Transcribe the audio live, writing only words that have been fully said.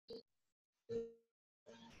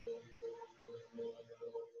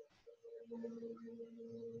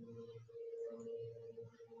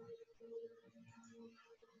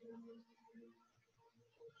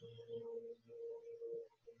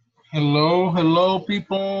Hello, hello,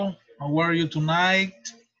 people. How are you tonight?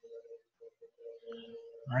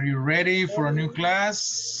 Are you ready for a new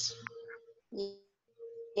class?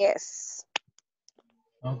 Yes.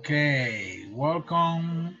 Okay,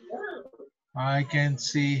 welcome. I can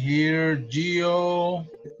see here Gio,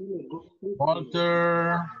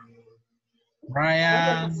 Walter,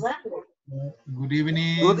 Brian. Good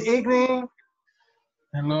evening. Good evening.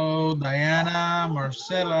 Hello, Diana,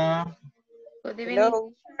 Marcela. Good evening.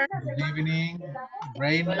 Hello. Good evening.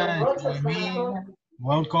 Reina, Noemi.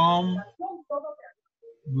 Welcome.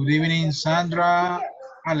 Good evening, Sandra,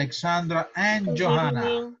 Alexandra, and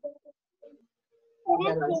Johanna.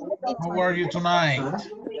 How are you tonight?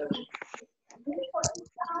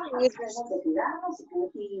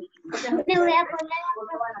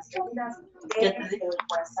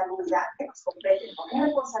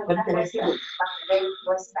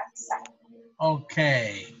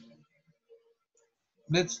 Okay.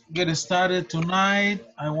 Let's get started tonight.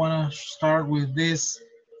 I want to start with this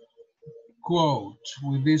quote,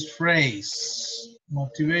 with this phrase,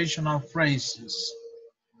 motivational phrases.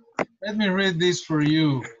 Let me read this for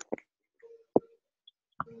you.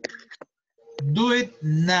 Do it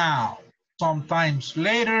now. Sometimes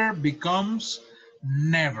later becomes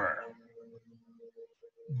never.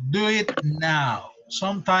 Do it now.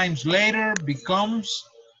 Sometimes later becomes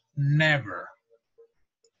never.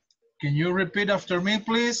 Can you repeat after me,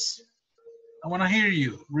 please? I want to hear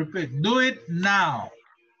you. Repeat. Do it now.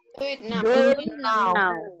 Do it now. Do it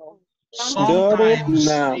now. Sometimes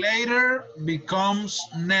now. later becomes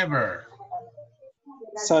never.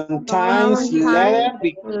 Sometimes later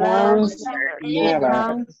becomes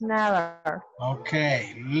never. Never.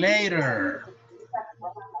 Okay, later.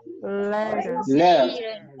 Later.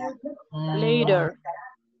 Later. Later.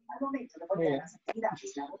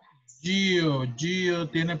 Gio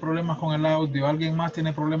tiene problemas con el audio. ¿Alguien más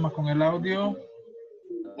tiene problemas con el audio?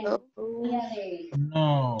 No.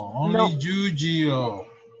 No, only you, Gio.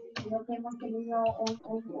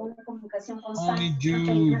 Only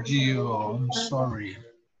you, Gio. I'm sorry.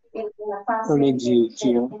 Only you.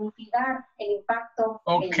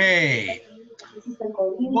 Okay.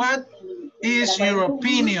 What is your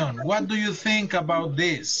opinion? What do you think about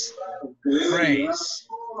this phrase?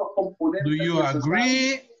 Do you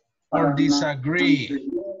agree or disagree?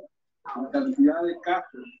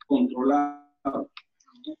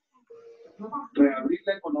 Reabrir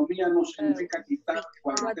la economía no significa quitar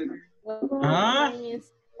Huh?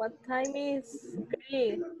 What time is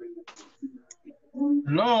 3?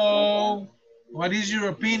 Hello? What is your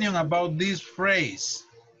opinion about this phrase?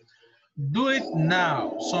 Do it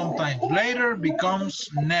now. Sometimes later becomes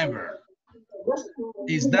never.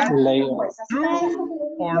 Is that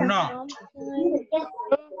true or not?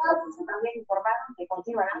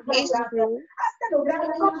 It's true.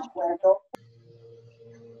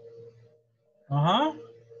 Uh-huh.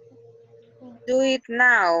 Do it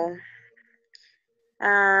now.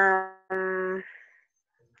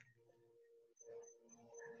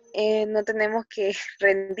 No tenemos que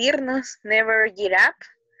rendirnos. Never give up.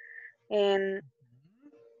 En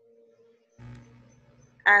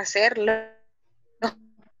hacerlo.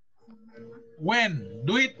 When?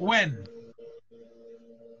 Do it when?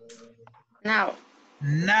 Now.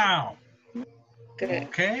 Now. Que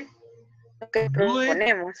Okay. lo Do it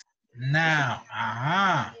proponemos. now.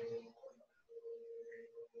 Ajá.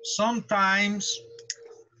 Sometimes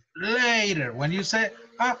later. When you say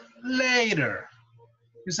later,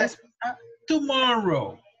 you say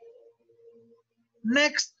tomorrow,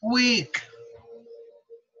 next week,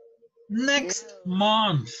 next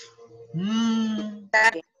month.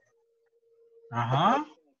 Uh-huh.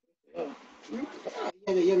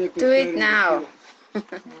 Do it now.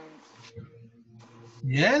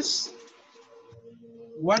 Yes.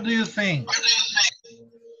 What do you think?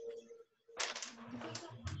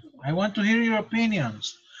 I want to hear your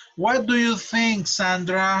opinions. What do you think,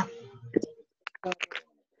 Sandra?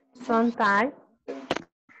 Sometimes.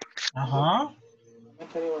 Uh-huh.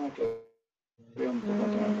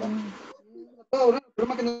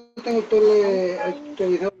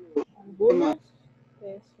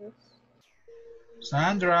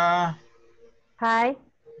 Sandra, Hi.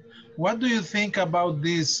 what do you think about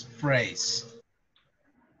this phrase?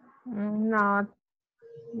 Not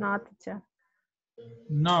teacher.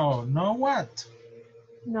 No, no what?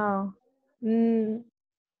 No.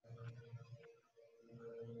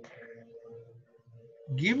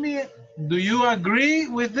 Give me, do you agree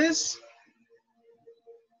with this?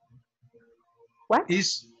 What?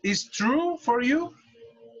 Is true for you?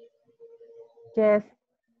 Yes.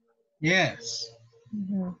 Yes.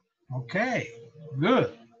 Mhm. Okay,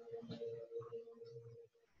 good.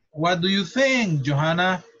 What do you think,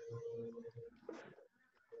 Johanna?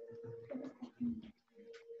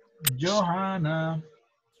 Johanna.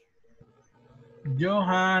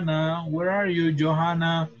 Johanna, where are you,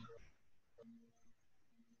 Johanna?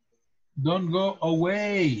 Don't go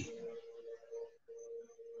away.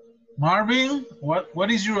 Marvin, what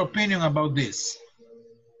is your opinion about this?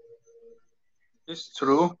 It's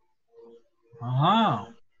true. Uh-huh.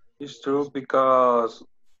 It's true because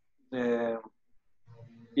uh,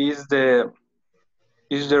 is the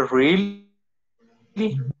really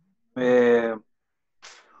uh,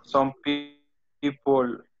 some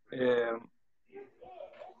people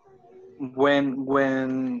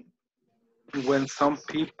when some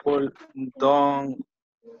people don't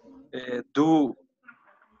do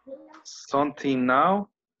something now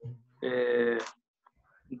uh,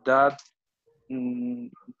 that mm,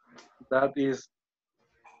 that is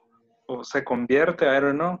o se convierte, I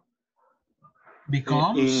don't know, in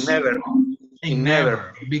Becomes never, in in never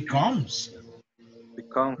never. Becomes.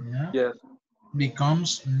 become. Yeah. Yes,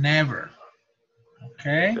 Becomes never.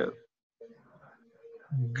 Okay. yes.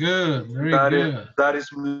 Good. Very good. That is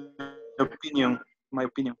my opinion. My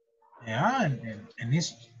opinion. Yeah,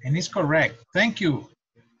 and it's correct. Thank you,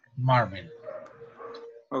 Marvin.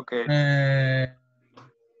 Okay. Uh,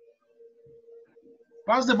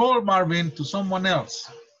 pass the ball, Marvin, to someone else.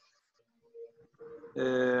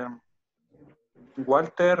 Um,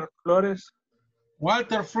 Walter Flores.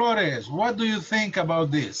 Walter Flores, what do you think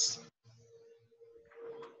about this?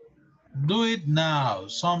 Do it now.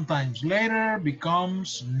 Sometimes later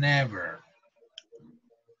becomes never.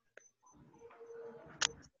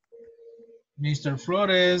 Mr.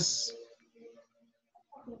 Flores.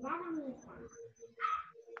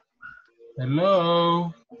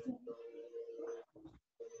 Hello.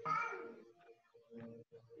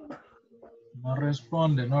 No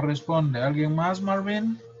responde, no responde. ¿Alguien más,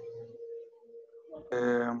 Marvin?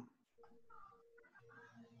 Um,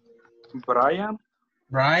 Brian.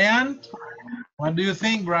 Brian? What do you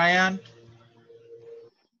think, Brian?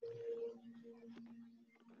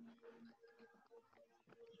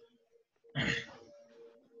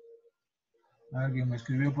 Alguien me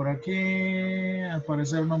escribió por aquí. Al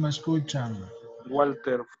parecer no me escuchan.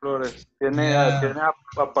 Walter Flores. Yeah. Tiene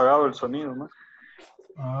apagado el sonido, ¿no?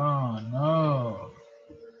 Oh, no.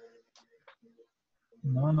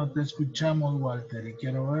 No, no te escuchamos, Walter. Y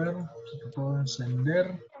quiero ver si te puedo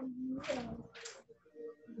encender.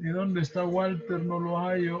 ¿Y dónde está Walter? No lo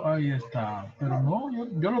hallo. Ahí está. Pero no,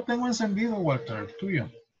 yo lo tengo encendido, Walter, el tuyo.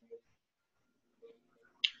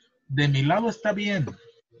 De mi lado está bien.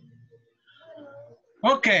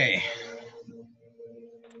 Okay.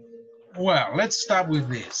 Well, let's start with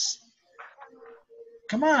this.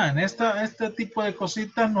 Come on, este tipo de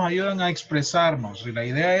cositas nos ayudan a expresarnos. Y la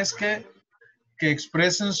idea es que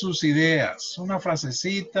expresen sus ideas. Una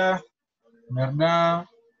frasecita, ¿verdad?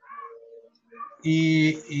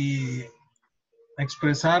 Y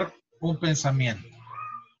expresar un pensamiento.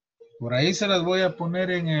 Por ahí se las voy a poner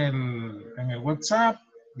en el WhatsApp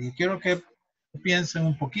y quiero que piensen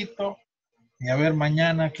un poquito y a ver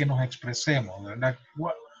mañana que nos expresemos, ¿verdad?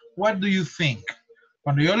 What do you think?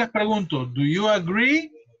 Cuando yo les pregunto, do you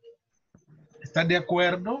agree? ¿Estás de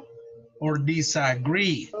acuerdo? Or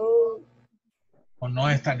disagree? ¿O no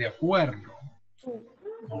estás de acuerdo?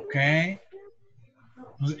 ¿Ok?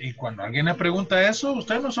 Y cuando alguien le pregunta eso,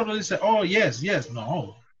 usted no solo dice, oh, yes, yes.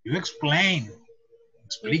 No, you explain. It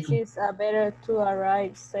Explico. is better to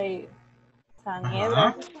arrive safe than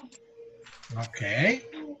ever. Okay.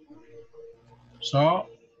 So,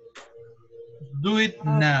 do it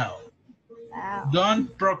now. Don't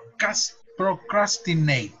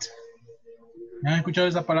procrastinate. ¿Han escuchado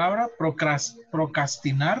esa palabra?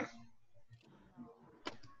 Procrastinar.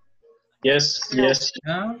 Yes, yes.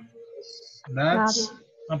 Yeah? That's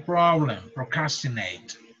a problem.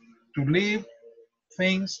 Procrastinate. To leave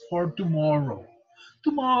things for tomorrow.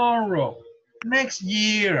 Tomorrow. Next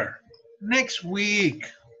year. Next week.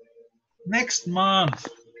 Next month.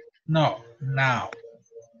 No, now.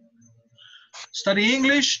 Study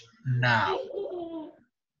English now.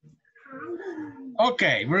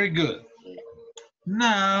 Okay, very good.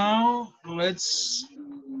 Now, let's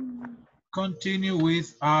continue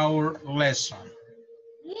with our lesson.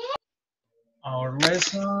 Our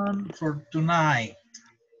lesson for tonight.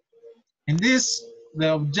 In this,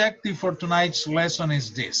 the objective for tonight's lesson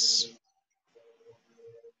is this.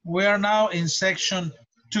 We are now in section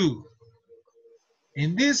 2.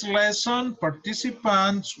 In this lesson,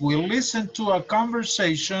 participants will listen to a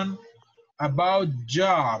conversation about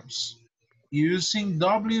jobs using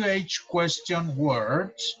WH question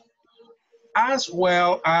words as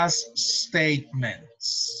well as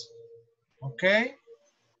statements. Okay?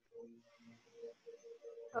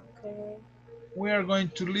 Okay. We are going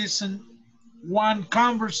to listen one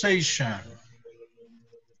conversation.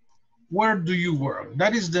 Where do you work?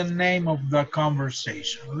 That is the name of the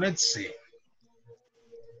conversation. Let's see.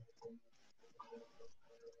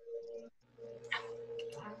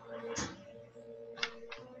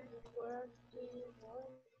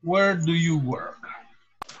 Where do you work?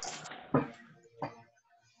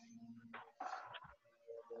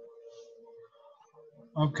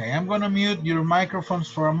 Okay, I'm gonna mute your microphones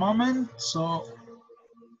for a moment so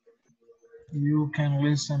you can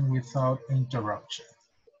listen without interruption.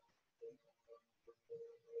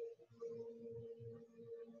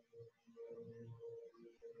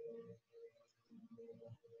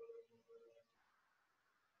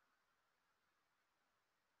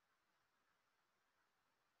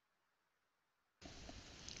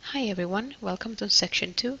 Hi everyone, welcome to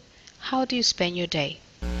section 2. How do you spend your day?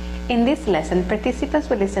 In this lesson, participants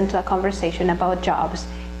will listen to a conversation about jobs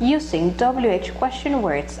using WH question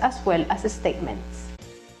words as well as statements.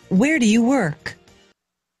 Where do you work?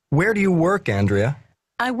 Where do you work, Andrea?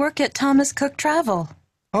 I work at Thomas Cook Travel.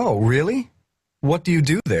 Oh, really? What do you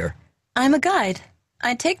do there? I'm a guide.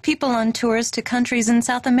 I take people on tours to countries in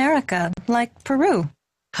South America, like Peru.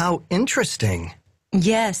 How interesting.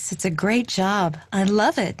 Yes, it's a great job. I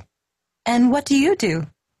love it. And what do you do?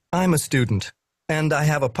 I'm a student, and I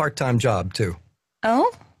have a part-time job, too. Oh?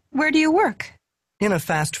 Where do you work? In a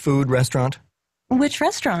fast food restaurant. Which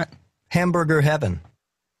restaurant? Hamburger Heaven.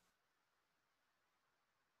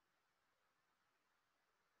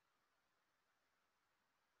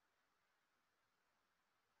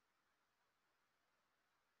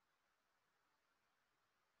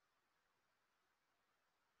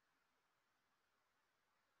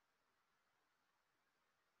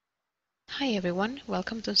 Hi everyone,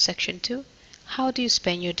 welcome to section 2. How do you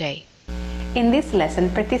spend your day? In this lesson,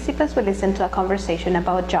 participants will listen to a conversation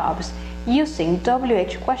about jobs using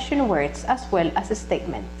WH question words as well as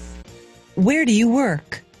statements. Where do you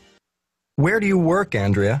work? Where do you work,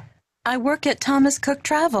 Andrea? I work at Thomas Cook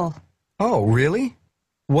Travel. Oh, really?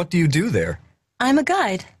 What do you do there? I'm a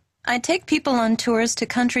guide. I take people on tours to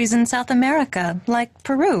countries in South America, like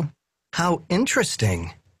Peru. How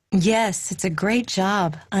interesting. Yes, it's a great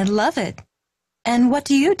job. I love it. And what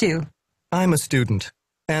do you do? I'm a student,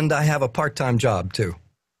 and I have a part-time job, too.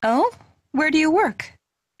 Oh? Where do you work?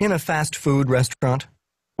 In a fast food restaurant.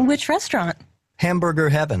 Which restaurant? Hamburger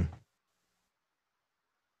Heaven.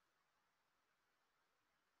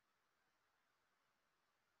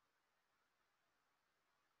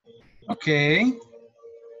 Okay.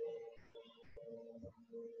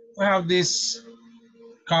 We have this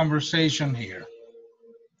conversation here.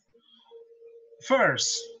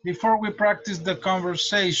 First, before we practice the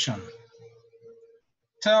conversation,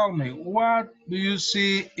 tell me, what do you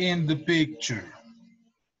see in the picture?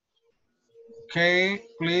 Okay,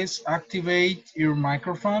 please activate your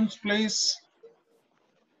microphones, please.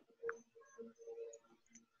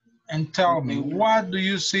 And tell me, what do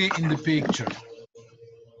you see in the picture?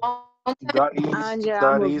 That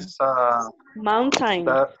is Mountain.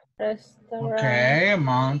 Restaurant. Okay, a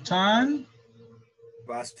mountain.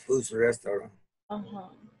 Fast food restaurant.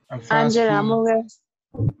 A fast food. Hamburger.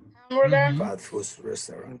 Fast food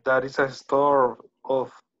restaurant. that is a store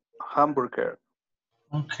of hamburger.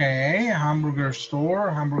 Okay, hamburger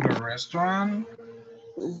store, hamburger restaurant.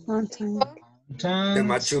 Mountain. The Mountains.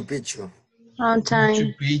 Machu Picchu. Mountain.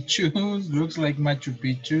 Machu Picchu. Looks like Machu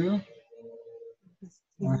Picchu.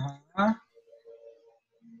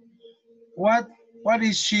 What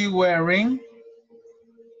is she wearing?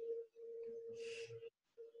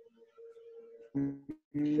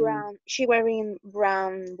 Brown. She wearing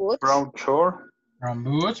brown boots. Brown short. Brown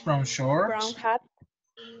boots, brown shorts. Brown hat.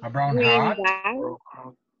 A brown Green hat. bag.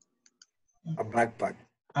 A backpack.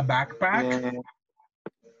 A backpack. And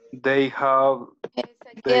they have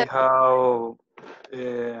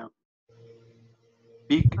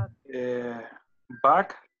big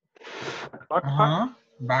backpack.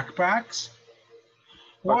 Backpacks.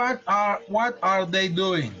 What are they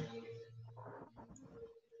doing?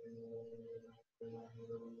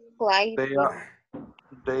 Like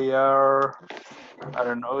They are I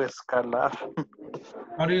don't know, escalar.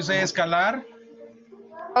 How do you say escalar?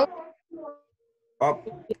 Up.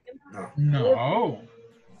 No. No.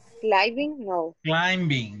 climbing? No.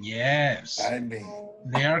 Climbing, yes. Climbing.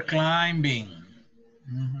 They are climbing.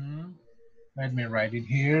 Let me write it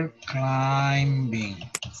here. Climbing.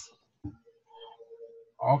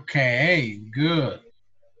 Okay, good.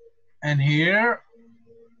 And here,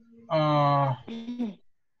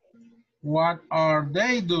 what are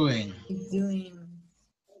they doing?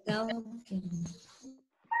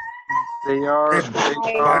 They are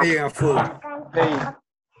Buying a food. paying.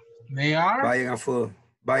 They are Buying a food.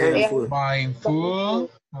 Buying a food. buying food.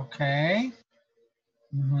 Okay.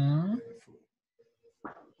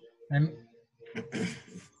 And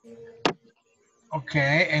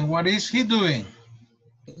okay, and what is he doing?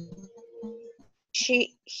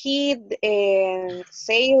 He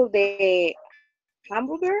sell the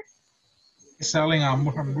hamburger. Selling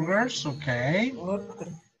hamburgers. Okay.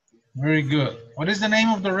 Very good. What is the name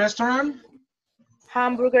of the restaurant?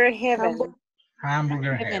 Hamburger Heaven.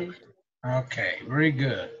 Hamburger Heaven. Okay, very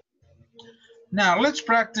good. Now let's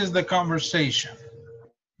practice the conversation.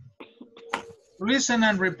 Listen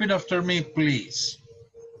and repeat after me, please.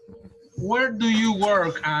 Where do you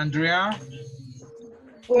work, Andrea?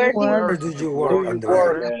 Where do you work,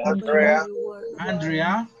 Andrea?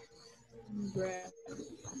 Andrea?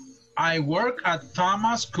 I work at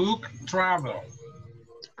Thomas Cook Travel.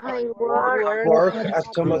 I work at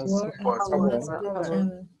Thomas.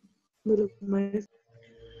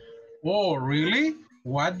 Oh, really?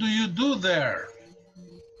 What do you do there?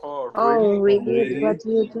 Oh, really? What do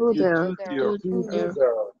you do there?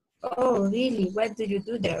 Oh, really? What do you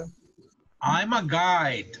do there? I'm a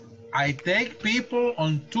guide. I take people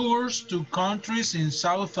on tours to countries in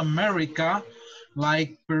South America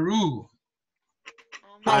like Peru.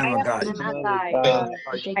 I'm a guy.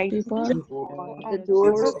 I take people the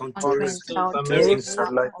tours On on tourist South countries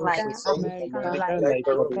America, like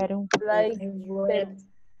like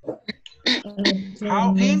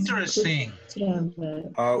How interesting.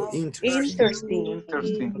 How interesting.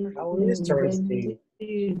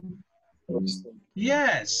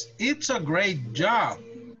 Yes, it's a great job.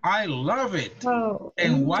 I love it.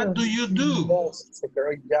 And what do you do? It's a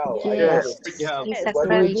great job. Yes, it's a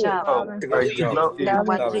great job. Great job. And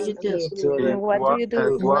what do you do? And what do you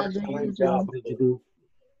do? What did you do?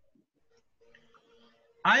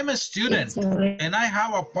 I'm a student and I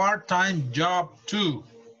have a part-time job too.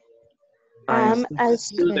 I'm a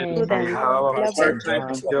student. I have a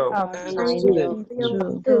part-time job.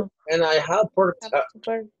 And I have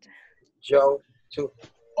part-time job too.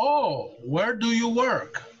 Oh, where do you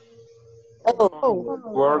work?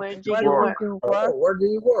 Where do you work? Where do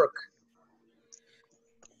you work?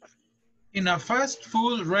 In a fast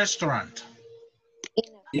food restaurant.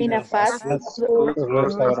 In a fast food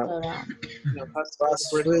restaurant. Fast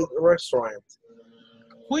food restaurant.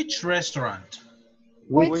 Which restaurant?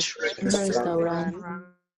 Which restaurant?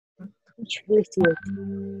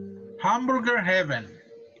 Hamburger Heaven.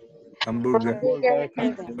 Hamburger.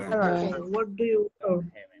 What do you do?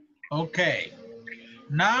 Okay.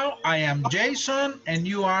 Now I am Jason and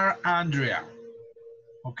you are Andrea.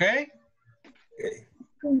 Okay?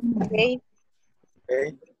 Okay.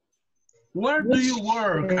 Where do you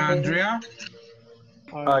work, Andrea?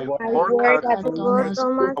 I I work work at at Thomas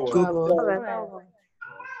Travel.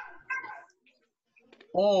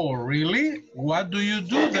 Oh, really? What do you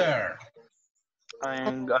do there?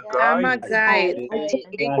 I'm a I'm a guide. guide. I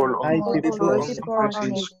take people on tours to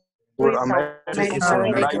countries where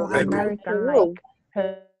America like Peru.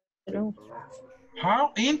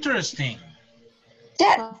 How interesting.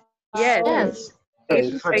 Yes.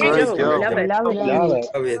 It's a great job. Love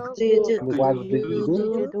it. What do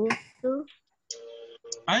you do?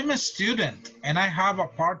 I'm a student and I have a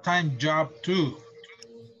part-time job too.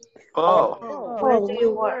 Oh, Where do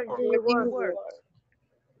you work?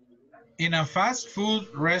 In a fast food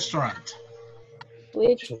restaurant.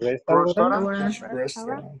 Which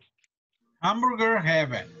restaurant? Hamburger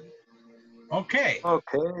Heaven. Okay.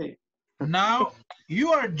 Okay. Now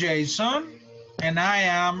you are Jason and I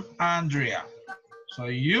am Andrea. So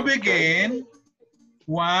you begin.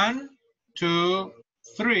 1, 2,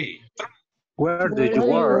 3. Where do you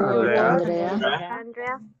work,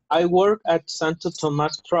 Andrea? I work at Santo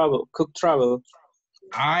Tomas Cook Travel.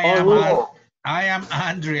 I am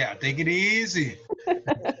Andrea. Take it easy.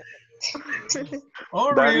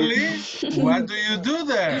 Oh, really? What do you do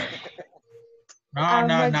there? No, ya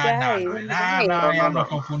nos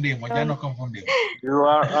confundimos. You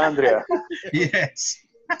are Andrea. Yes.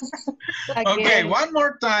 Okay, one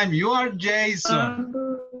more time. You are Jason.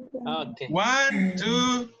 Okay. 1,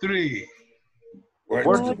 2, 3. Where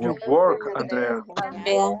do you work, Andrea?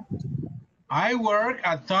 I work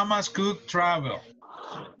at Thomas Cook Travel.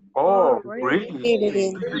 Oh,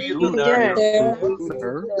 really?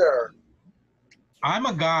 I'm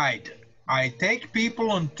a guide. I take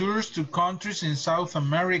people on tours to countries in South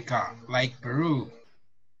America, like Peru.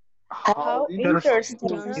 How interesting.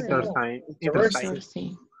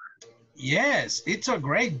 Interesting. Yes, it's a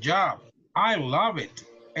great job. I love it.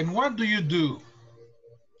 And what do you do?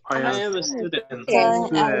 I am a student. I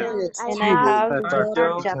have Part-time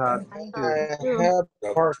job. job. I have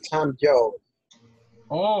part-time job.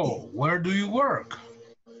 Oh, where do you work?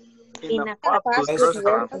 In a Fast fast food food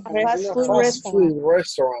restaurant. In a fast food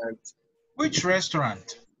restaurant. Which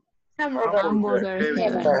restaurant?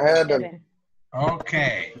 Hamburger. Heaven.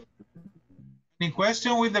 Okay. Any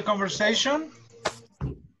question with the conversation?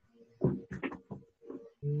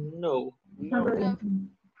 No.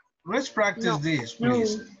 Let's practice this,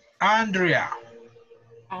 please. Andrea.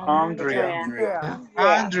 Andrea.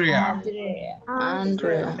 Andrea.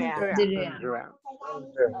 Andrea.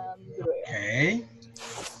 Okay.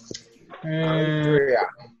 Andrea.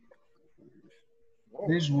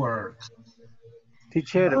 This word.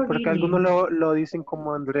 Teacher, porque algunos lo dicen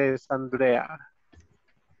como Andrés, Andrea.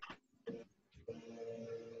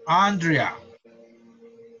 Andrea.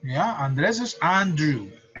 Yeah, Andrés es Andrew.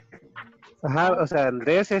 Ajá, o sea,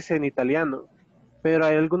 Andrés es en italiano. Pero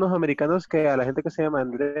hay algunos americanos que a la gente que se llama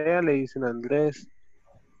Andrea le dicen Andrés.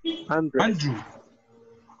 Andrew.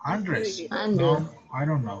 Andres. No, I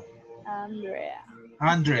don't know. Andrea.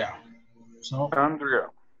 Andrea. So, Andrea.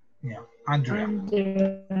 yeah, Andrea.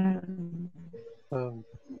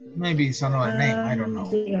 Maybe it's another name, I don't know.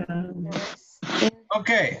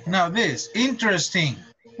 Okay, now this, interesting.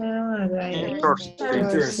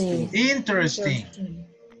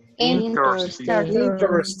 Interesting.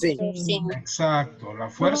 Interesting. Exacto, la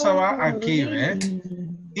fuerza va aquí, ¿eh?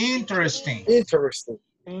 Interesting. Interesting.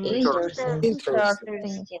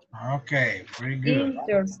 Okay, very good.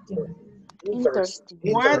 Interesting.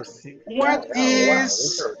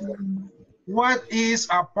 What is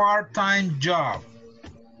a part-time job?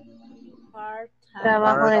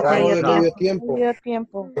 Trabajo de medio tiempo.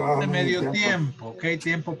 De medio tiempo, okay,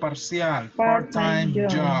 tiempo parcial. Part-time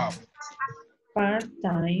job.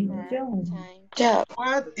 Part-time job.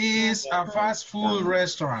 What is a fast food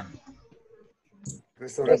restaurant?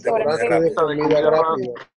 Restaurante de comida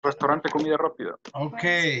rápida. Restaurante comida rápida.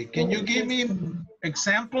 Okay, can you give me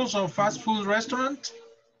examples of fast food restaurant?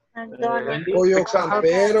 Pollo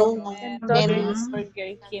campero.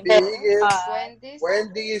 Burger King.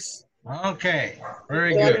 Wendy's. Okay,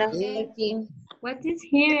 very good. What is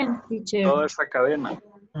here, teacher? Toda esa cadena.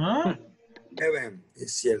 Huh? Heaven, el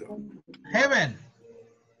cielo. Heaven.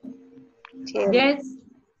 Yes.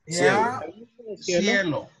 Yeah,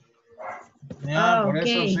 cielo. Ya, por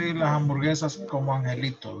eso Okay. sí, las hamburguesas como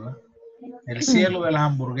angelitos, ¿verdad? El cielo de las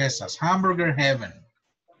hamburguesas. Hamburger heaven.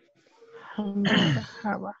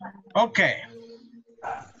 Okay.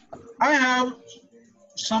 I have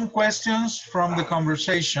some questions from the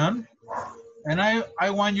conversation, and I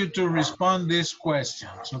want you to respond these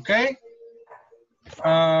questions, okay?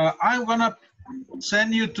 I'm gonna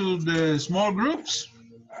send you to the small groups.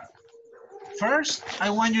 First, I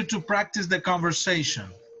want you to practice the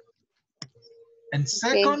conversation. And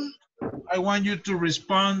second, I want you to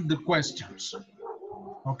respond the questions.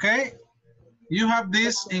 Okay? You have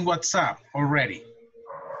this in WhatsApp already.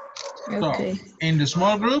 Okay. So, in the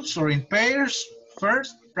small groups or in pairs,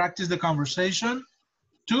 first, practice the conversation.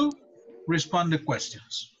 2, respond the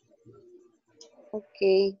questions.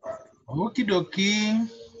 Okay. Okie dokie.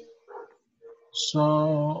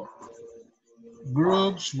 So,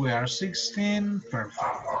 groups, we are 16, perfect.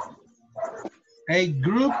 8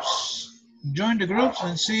 groups. Join the groups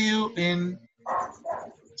and see you in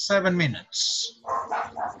 7 minutes.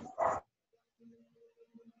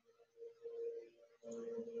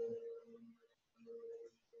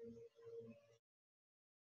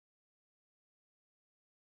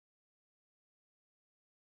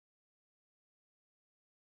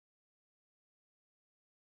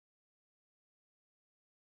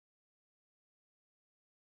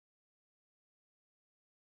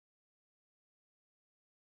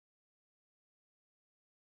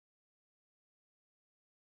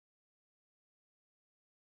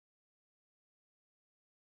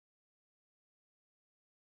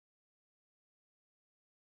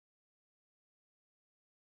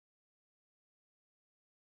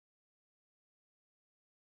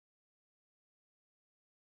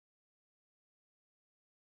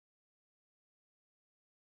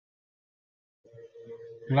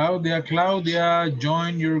 Claudia,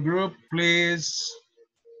 join your group, please.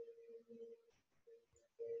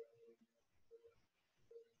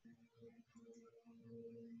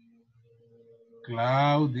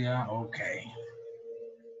 Claudia, okay.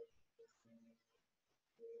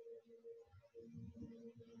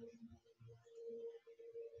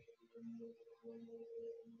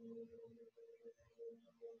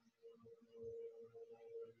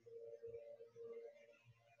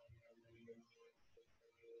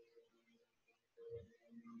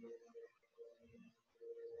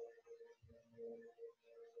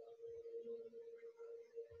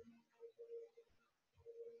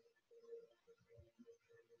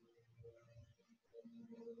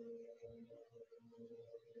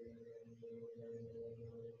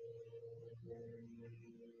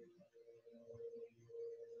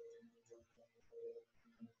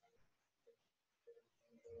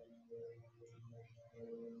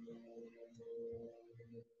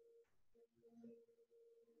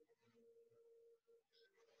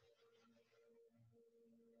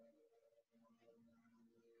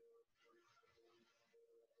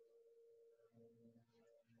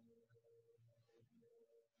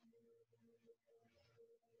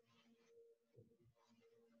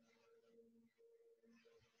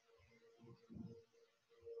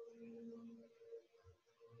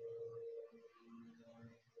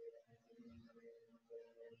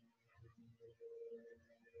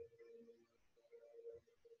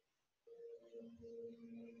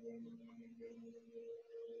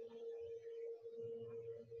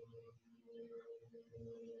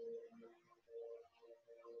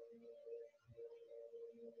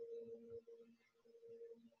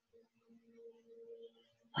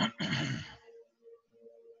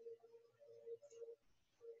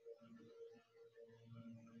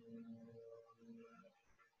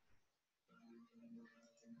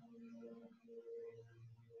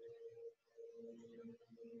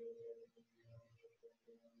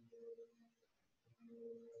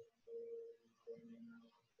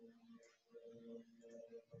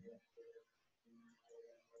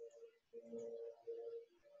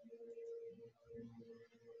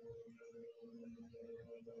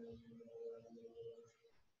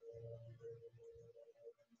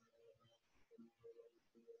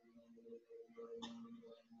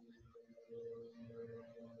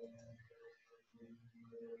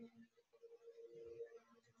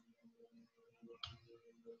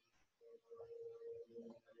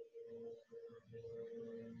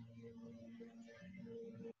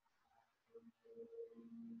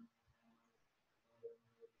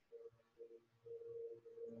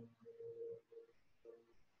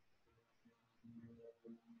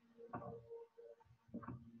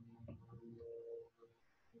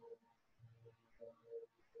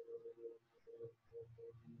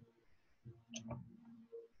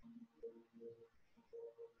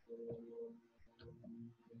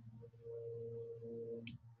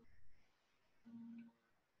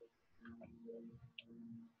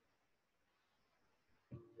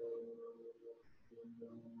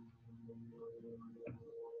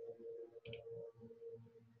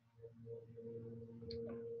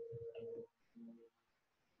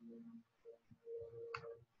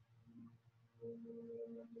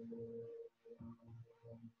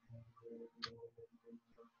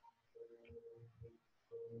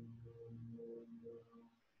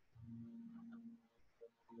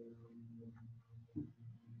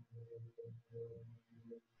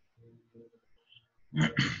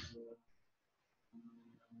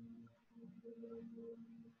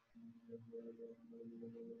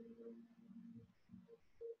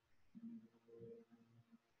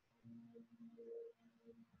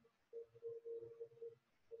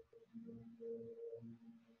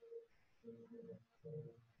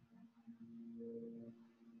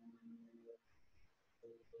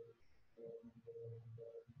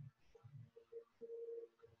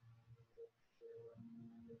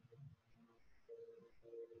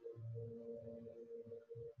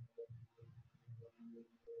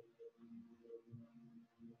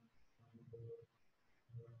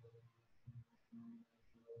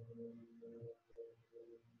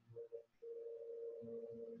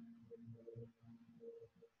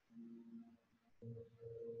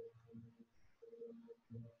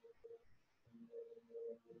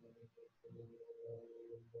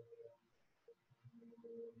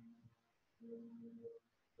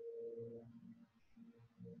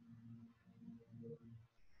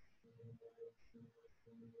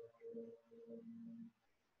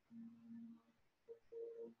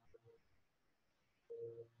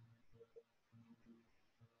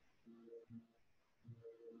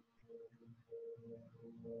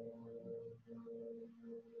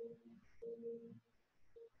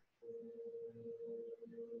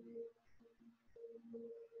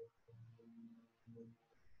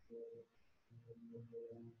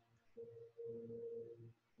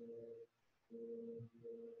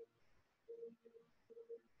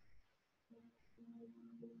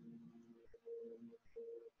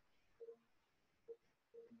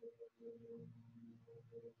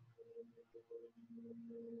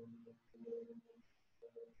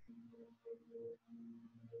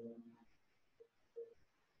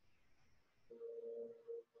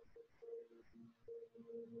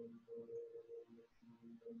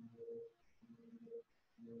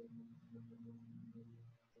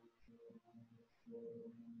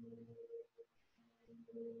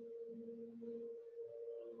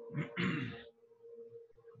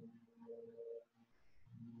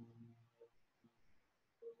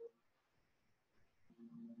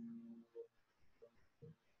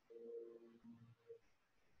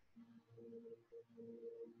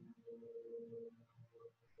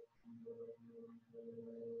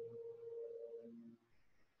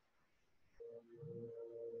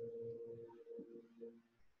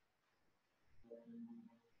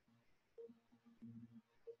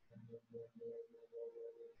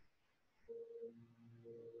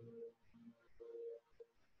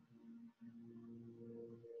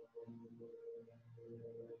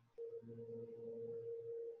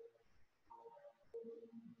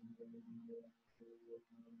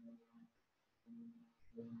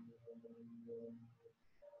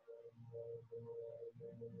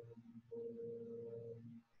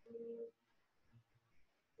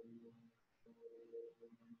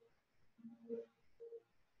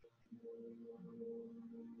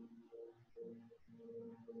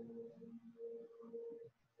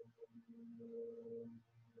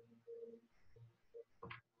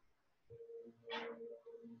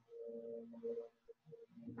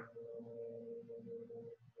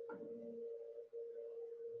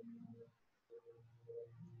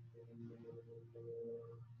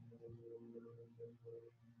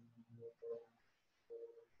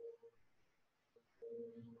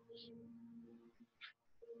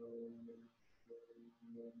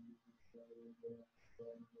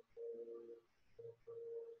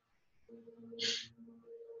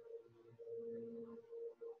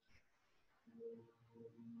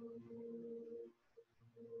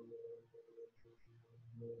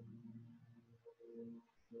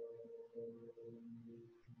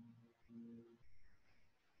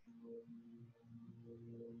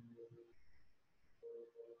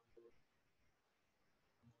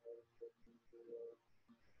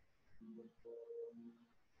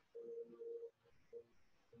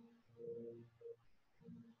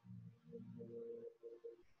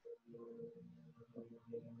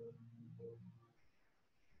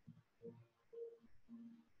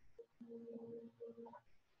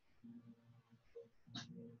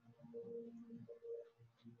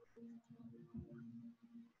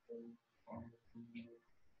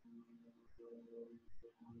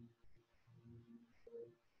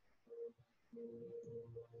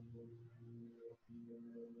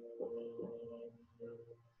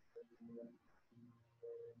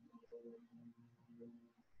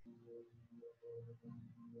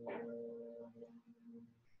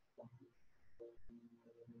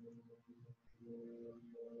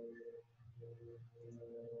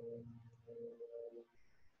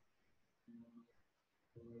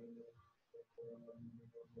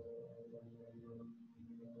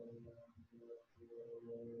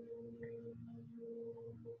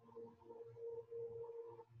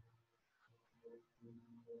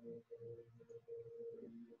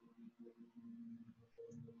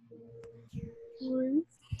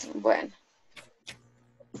 Bueno.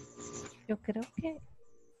 Yo creo que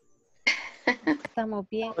estamos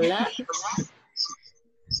bien. Hola.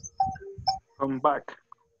 I'm back.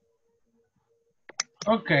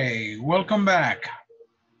 Okay, welcome back.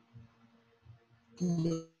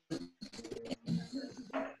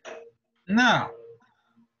 Now,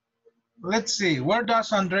 let's see. Where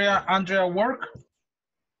does Andrea work?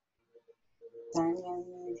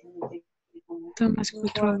 Thomas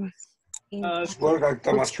Cook Travel. Work at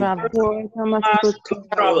Thomas Cook. Thomas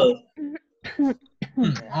Cook Travel.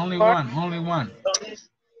 Only one.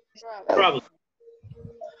 Travel.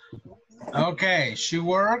 Okay, she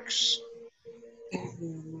works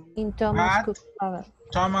In Thomas at Cook Travel.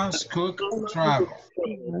 Thomas Cook Travel.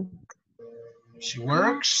 She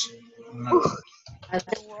works At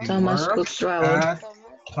Thomas Cook Travel. at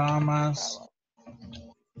Thomas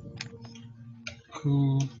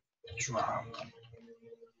Cook Travel.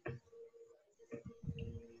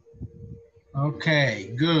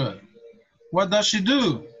 Okay, good. What does she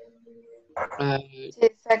do?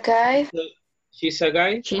 She's a guy. She's a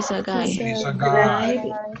guy. She's a guy. She's a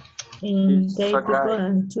guy. And take a guy. people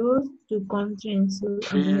on tours to countries in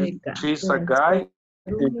South America. She's a guy.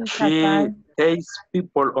 And she takes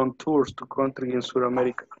people on tours to countries in South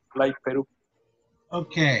America, like Peru.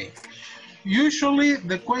 Okay. Usually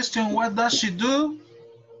the question, what does she do,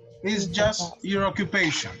 is just your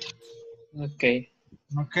occupation. Okay.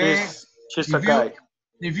 Okay. She's a guy.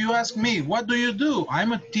 If you ask me, what do you do?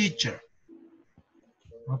 I'm a teacher.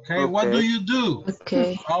 Okay, what do you do?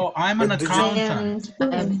 Okay. Oh, I'm an accountant.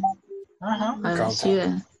 I'm a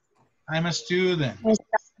student. I'm a student.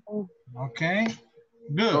 Okay,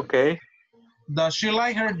 good. Okay. Does she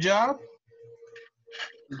like her job?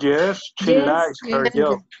 Yes, she Yes, likes her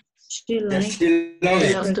job. she likes She loves she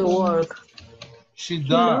it. loves the work. She She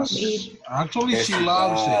loves does. it. Actually, Yes, she she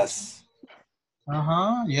loves it. does.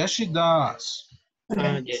 Yes, she does.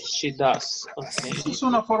 Yes, she does. Okay. Es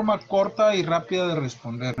una forma corta y rápida de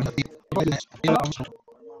responder.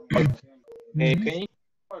 Okay.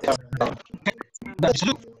 Does she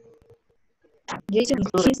do? Jason,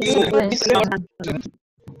 he's a student.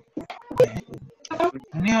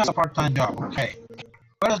 And he has a part-time job. Okay.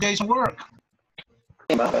 Where does Jason work?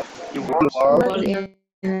 He works.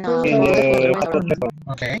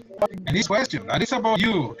 Okay. And this question, that is about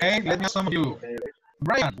you. Okay, let me ask some of you.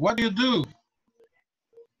 Brian, what do you do?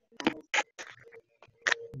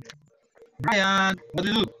 Brian, what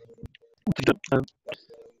do you do?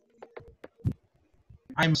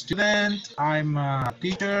 I'm a student, I'm a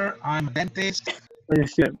teacher, I'm a dentist.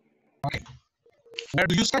 Okay. Where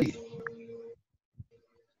do you study?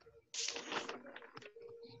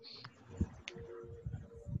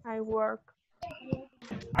 I work.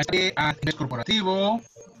 I study at Inglés Corporativo.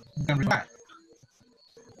 You can read that.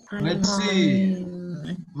 Let's see.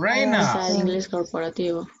 Reina. Inglés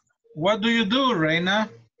Corporativo. What do you do, Reina?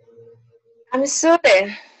 I'm a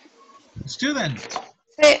student. Student.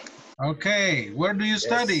 Sí. Okay. Where do you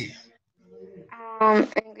study?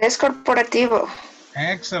 Inglés corporativo.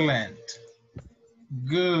 Excellent.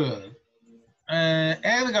 Good.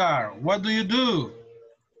 Edgar, what do you do?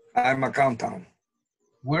 I'm accountant.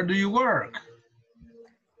 Where do you work?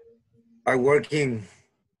 I work in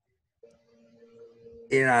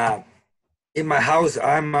my house.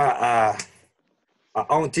 I'm a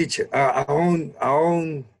own teacher.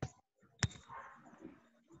 Own.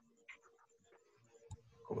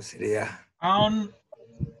 ¿Cómo sería? Own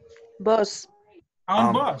Boss.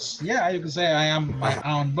 boss. Yeah, you can say I am my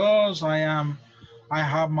own boss. I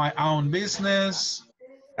have my own business.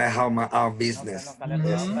 I have my own business.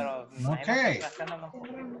 Okay.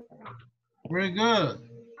 Very good.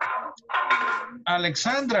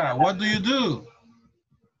 Alexandra, what do you do?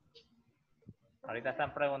 Ahorita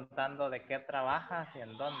están preguntando de qué trabajas y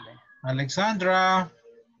en dónde. Alexandra.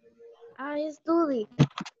 I study.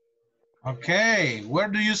 Okay, where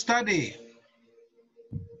do you study?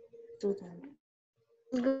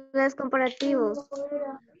 Inglés comparativo.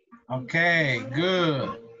 Okay,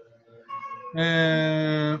 good.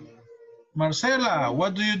 Marcela,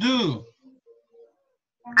 what do you do?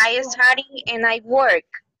 I study and I work.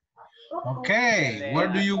 Okay, where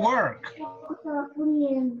do you work?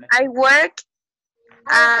 I work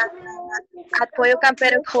at Pollo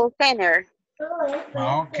Campero Call Center.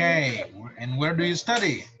 Okay, and where do you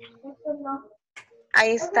study?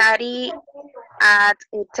 I study at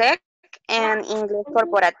UTEC and Inglés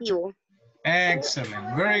Corporativo.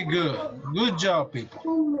 Excellent, very good. Good job,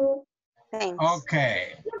 people. Thanks.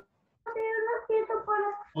 Okay.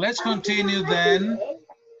 Let's continue then.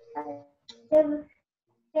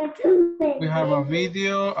 We have a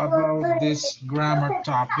video about this grammar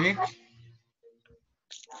topic.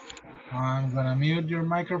 I'm gonna mute your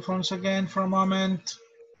microphones again for a moment.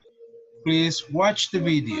 Please watch the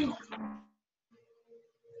video.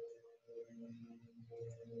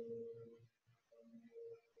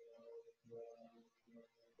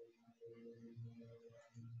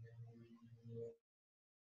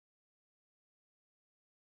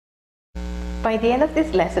 By the end of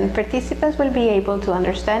this lesson, participants will be able to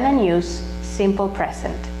understand and use simple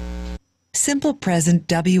present. Simple present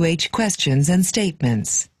WH questions and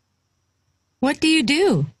statements. What do you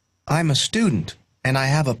do? I'm a student, and I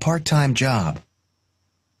have a part-time job.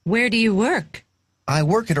 Where do you work? I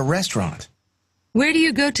work at a restaurant. Where do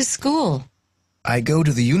you go to school? I go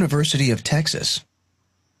to the University of Texas.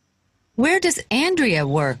 Where does Andrea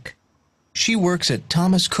work? She works at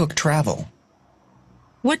Thomas Cook Travel.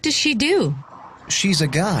 What does she do? She's a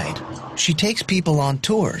guide. She takes people on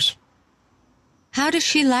tours. How does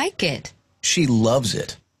she like it? She loves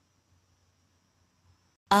it.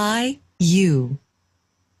 You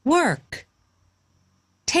work,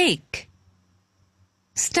 take,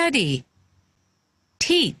 study,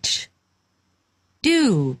 teach,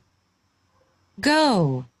 do,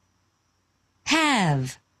 go,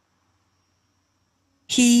 have.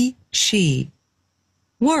 He, she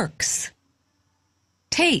works,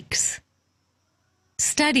 takes,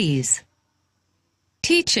 studies,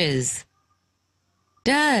 teaches,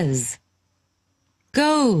 does,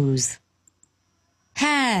 goes,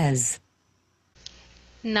 has.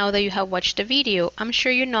 Now that you have watched the video, I'm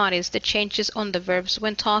sure you noticed the changes on the verbs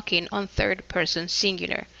when talking on third person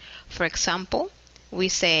singular. For example, we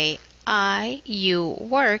say I, you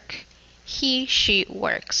work, he, she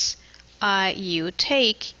works. I, you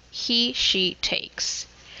take, he, she takes.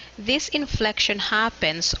 This inflection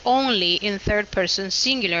happens only in third person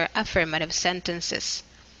singular affirmative sentences.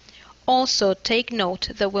 Also, take note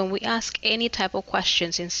that when we ask any type of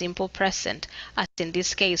questions in simple present, as in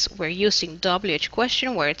this case we're using WH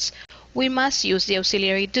question words, we must use the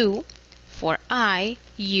auxiliary do for I,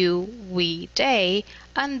 you, we, they,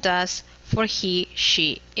 and does for he,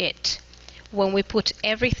 she, it. When we put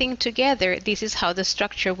everything together, this is how the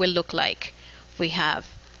structure will look like. We have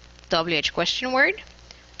WH question word,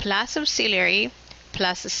 plus auxiliary,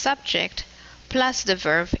 plus the subject, plus the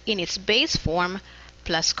verb in its base form,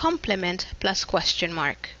 plus complement, plus question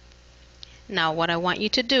mark. Now what I want you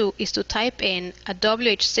to do is to type in a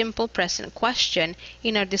WH simple present question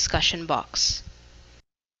in our discussion box.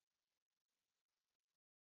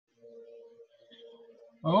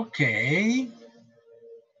 Okay.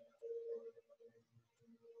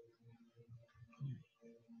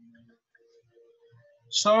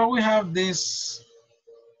 So we have this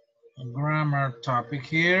grammar topic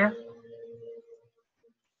here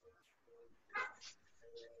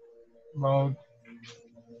about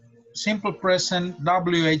simple present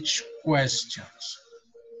WH questions.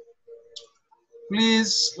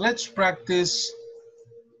 Please, let's practice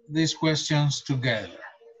these questions together.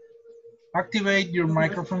 Activate your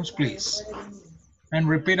microphones, please, and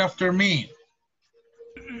repeat after me.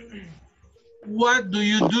 What do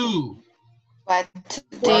you do? What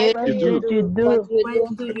do you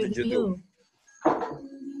do?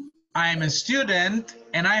 I'm a student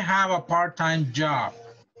and I have a part-time job.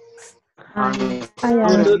 I I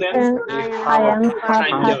am student. I am Part-time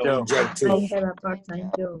part-time. job. I have a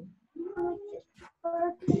part-time job.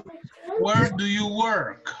 Where do you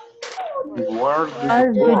work? Where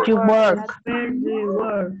do you work? Where do you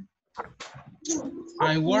work?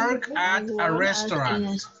 I work at a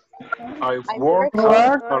restaurant. I work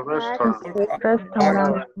at a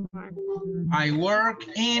restaurant. I work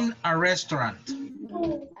in a restaurant.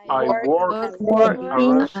 I work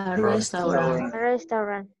in a a restaurant.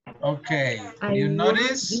 Restaurant. Okay, I you work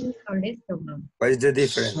notice? in a restaurant. What is the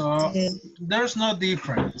difference? So there's no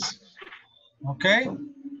difference. Okay?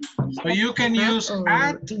 So you can use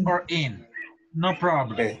at or in. No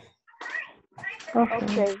problem. Okay.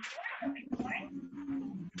 Okay.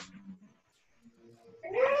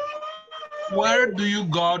 Where do you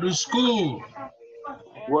go to school?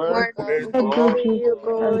 Where Where do you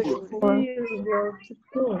go to school? You go to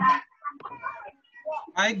school.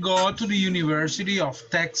 I go to the University of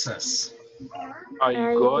Texas. I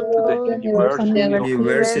I go to the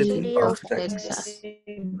University of of Texas.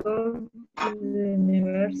 I go to the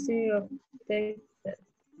University of Texas.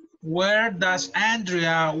 Where does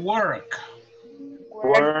Andrea work?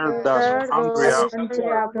 Where does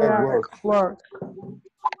Andrea work?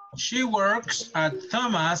 She works at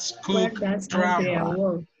Thomas Where Cook does Andrea Travel.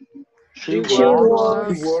 work? She She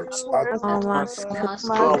works Works at Thomas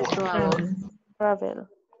travel. Travel.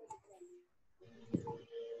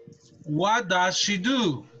 What does she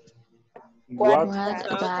do? What What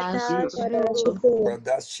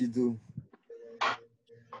does she do?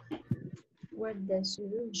 What does she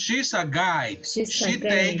do? She's a guide. She's She a guide.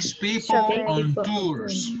 takes people Take on people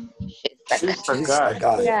tours. She's a She's a guy.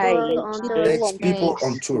 guy. On Takes people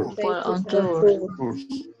on tour. Tours.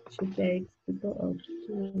 She takes people on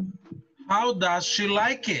tour. How does she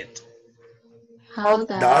like it?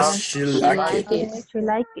 Does she like it? She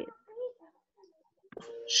like it.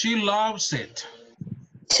 She loves it.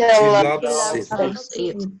 She loves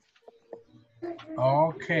it.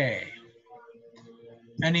 Okay.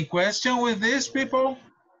 Any question with this, people?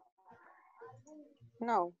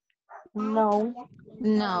 No. No.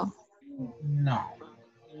 No. No.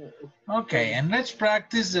 Okay, and let's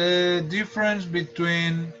practice the difference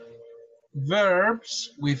between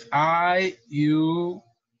verbs with I, you,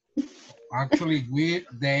 actually we,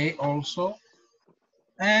 they also,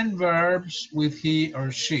 and verbs with he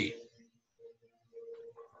or she.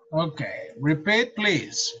 Okay, repeat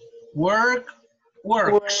please. Work,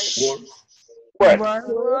 works. Works.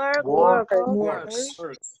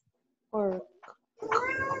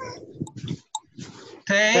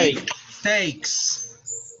 Take, takes.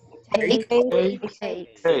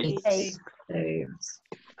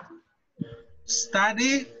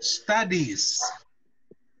 Study, studies.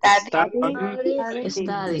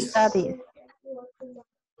 Studies.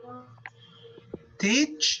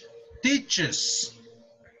 Teach, teaches.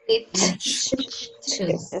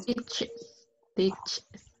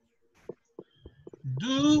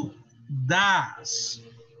 Do, does.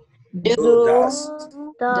 Does.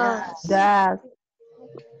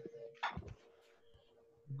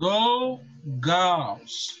 Go,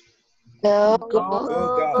 goes. Goes.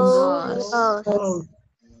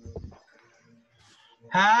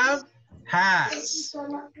 Have, has.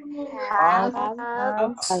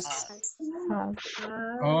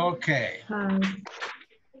 Okay.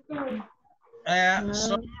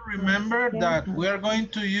 So remember that we are going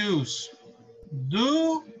to use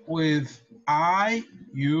do with I,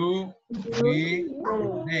 you, we,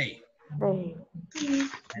 they. And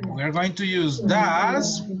we're going to use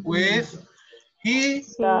does with he,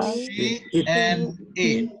 she, and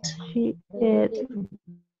it.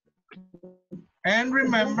 And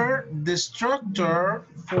remember the structure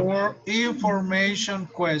for information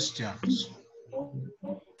questions.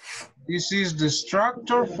 This is the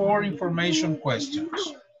structure for information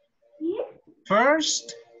questions.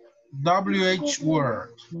 First, WH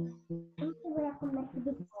word.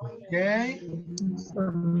 Okay.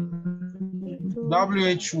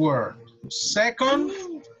 WH word. Second,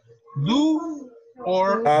 do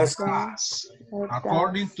or does,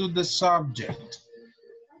 according to the subject.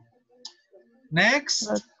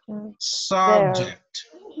 Next, subject.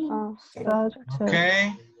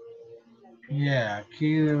 Okay. Yeah,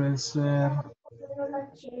 aquí debe ser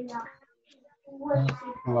un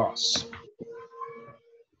plus.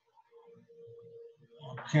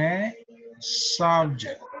 Okay,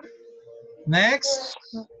 subject. Next,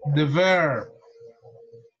 the verb.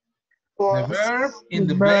 The verb in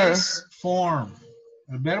the base form.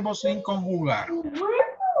 El verbo sin conjugar.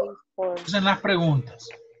 Entonces en las preguntas.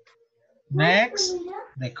 Next,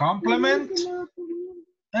 the complement.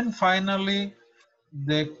 And finally,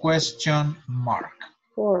 the question mark.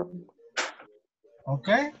 Ok,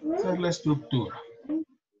 esa es la estructura.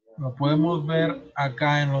 Lo podemos ver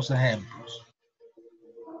acá en los ejemplos.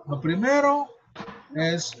 Lo primero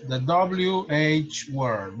es the WH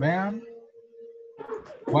word. Vean.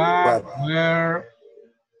 What, where,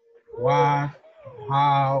 what,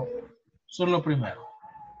 how. Eso es lo primero.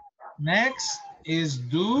 Next is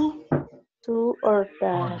do or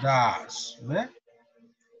does. ¿Ve?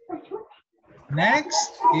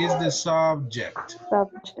 Next is the subject.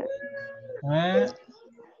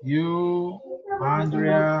 You,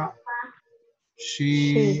 Andrea,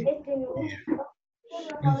 she, here.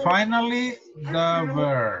 And finally, the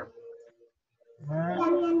verb.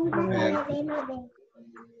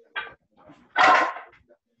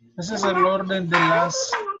 Ese es el orden de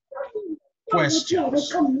las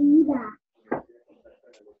questions.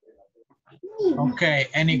 Okay,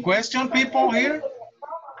 any question, people here?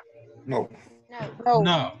 No.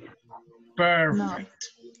 No.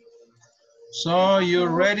 Perfect. So you're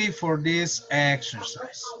ready for this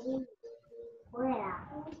exercise.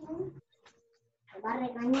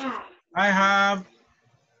 I have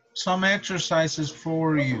some exercises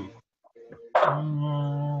for you.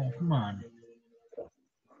 Oh, come on.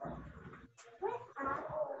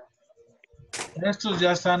 Estos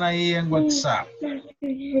ya están ahí en WhatsApp.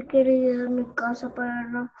 Yo quiero ir a mi casa,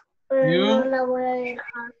 pero no la voy a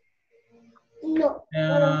dejar. No,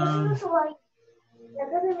 pero no se va a ir. La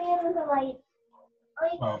casa mía no se va a ir.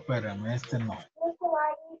 Oh, espérame, este no. No se va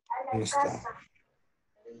a ir a la casa.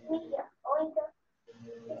 Mira, oiga.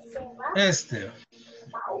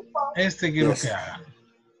 Este quiero que hagan.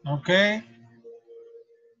 Ok.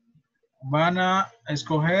 Van a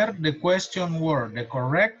escoger the question word, the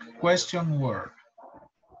correct question word.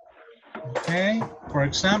 Okay. For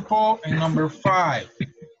example, in number 5.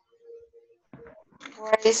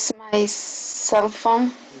 Where is my cell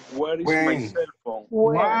phone? Where is my cell phone?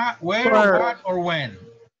 Where, what, or when?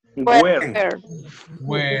 Where?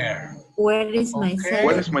 Where? Where is my cell phone?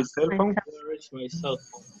 Where is my cell phone? Where is my cell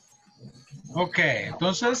phone? Ok,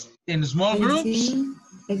 entonces, in small groups,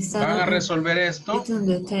 van a resolver esto. It's on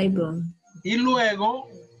the table. Y luego,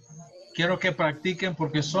 quiero que practiquen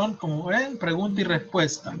porque son, como ven, pregunta y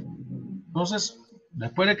respuesta. Entonces,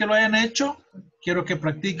 después de que lo hayan hecho, quiero que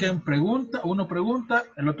practiquen pregunta, uno pregunta,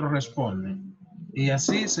 el otro responde. Y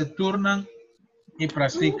así se turnan y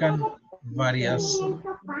practican varias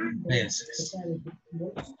veces.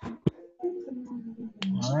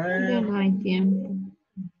 A ver. Ya no hay tiempo.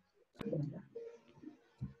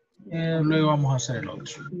 Luego vamos a hacer el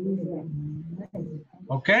otro.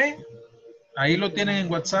 ¿Ok? Ahí lo tienen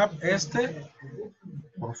en WhatsApp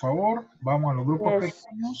Por favor, vamos a los grupos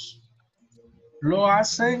pequeños. Lo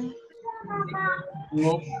hacen,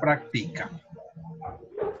 lo practican.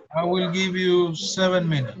 I will give you 7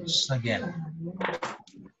 minutes again.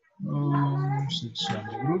 Sección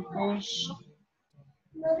de grupos.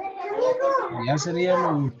 Ya sería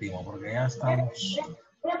lo último, porque ya estamos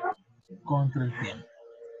contra el tiempo.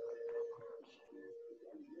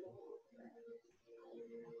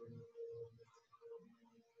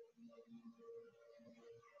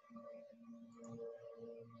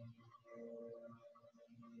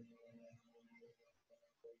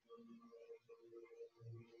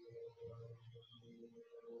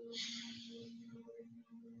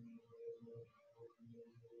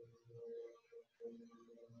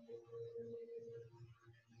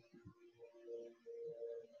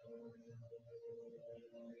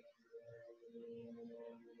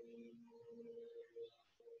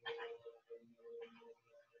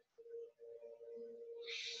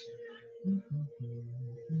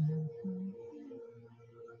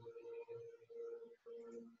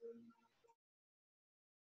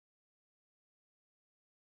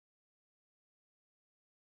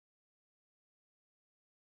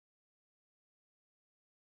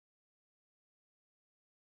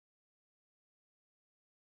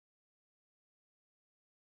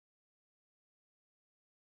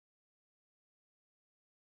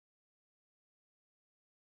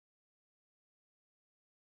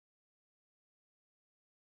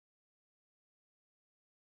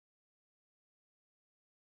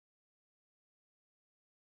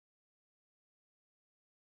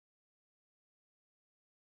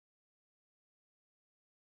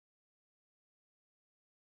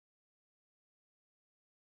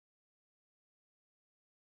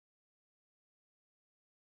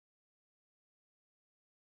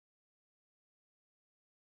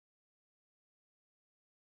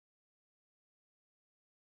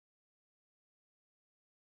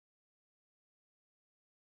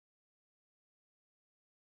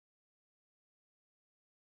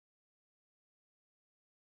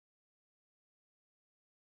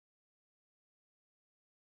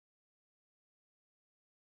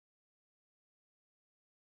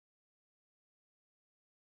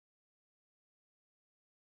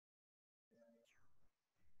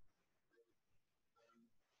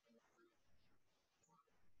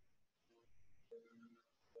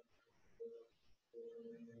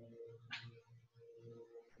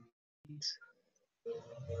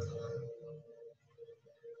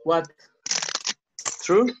 What?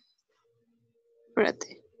 True?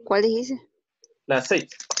 Espérate, ¿cuál dijiste? La 6.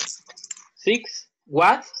 6.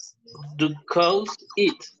 What do cows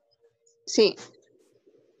eat? Sí.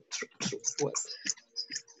 True. What?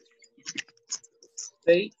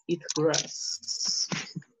 They eat grass.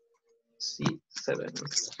 C. 7.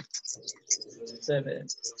 7.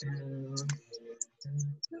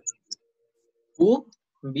 Who?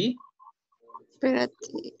 B.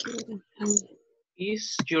 Espérate.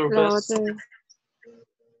 Is your La best otra.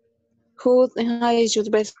 Who is your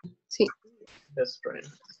best? Sí. best friend?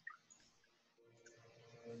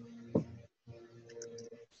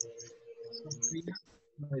 Sophie,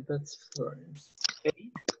 my best friend. A.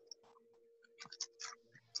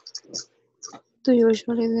 Do you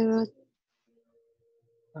usually do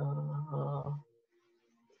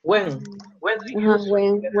When? When do you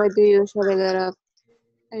When do you usually get up?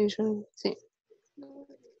 I usually, sí.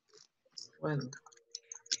 When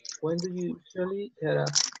do you usually get up?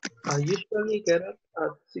 I usually get up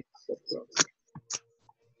at 6 o'clock.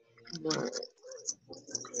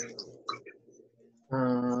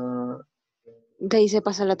 No. De ahí se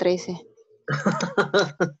pasa la 13.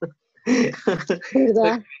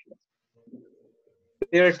 ¿Verdad?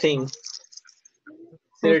 13.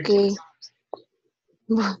 Ok.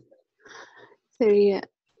 Sería.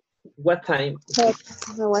 What time?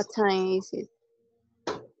 What time is it?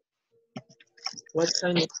 What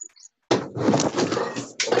time is it?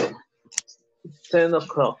 10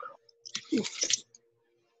 o'clock.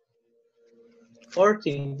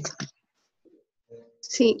 14.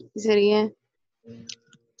 Sí, sería.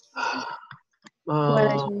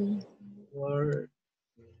 Why?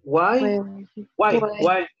 Why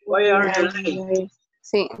are you late?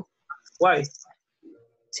 Sí. Why?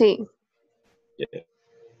 Sí.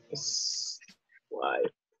 Yes. Why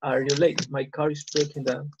are you late? My car is breaking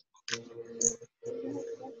down.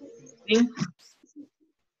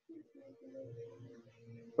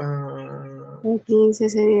 15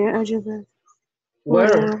 sería. Are you back?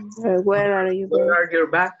 Where? Where are you back? Where are your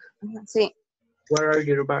back? Sí. Where are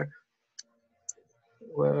your back?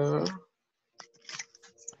 Where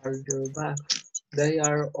are your back? They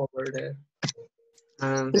are over there.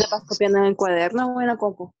 And ¿Le vas copiando en el cuaderno o en la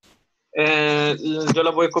compu? yo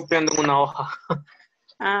lo voy copiando en una hoja.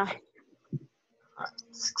 Ah.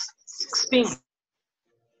 16.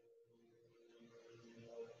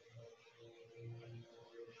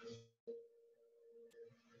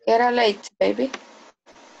 Era late, baby.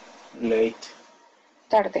 Late.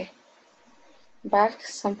 Tarde. Back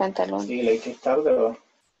son pantalones. Sí, late es tarde, ¿verdad?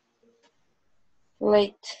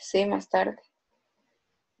 Late, sí, más tarde.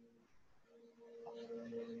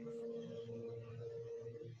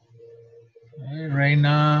 Hey,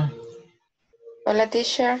 Reina. Hola,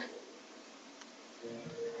 teacher.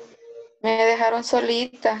 Me dejaron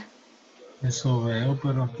solita. Eso veo,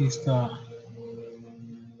 pero aquí está.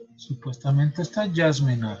 Supuestamente está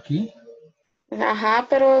Jasmine aquí. Ajá,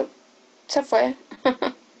 pero se fue.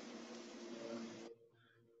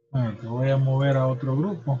 Bueno, te voy a mover a otro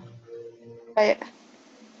grupo. Vaya.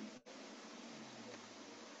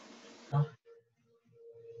 Ah.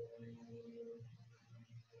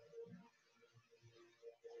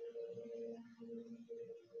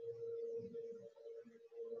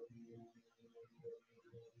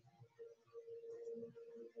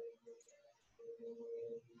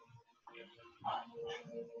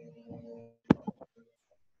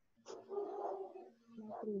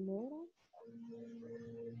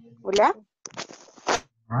 Hola.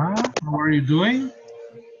 How are you doing?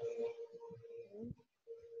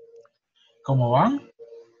 ¿Cómo van?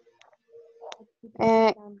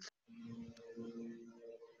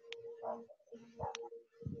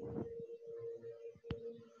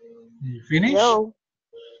 You finish? Hello.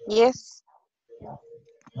 Yes.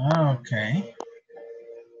 Ok.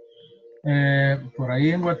 Por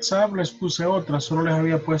ahí en WhatsApp les puse otra, solo les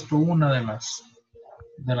había puesto una de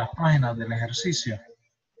las páginas del ejercicio.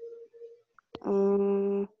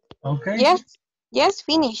 Okay. Yes. Yes,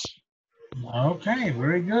 finish. Okay,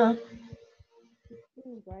 very good.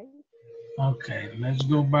 Okay, let's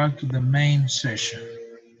go back to the main session.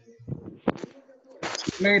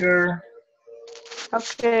 Later.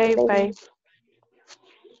 Okay, bye.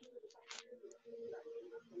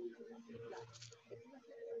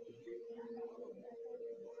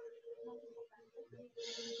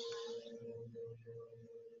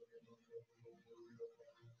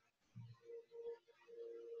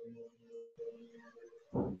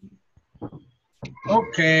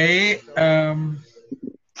 Okay.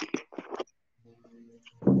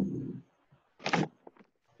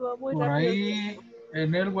 Por ahí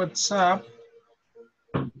en el WhatsApp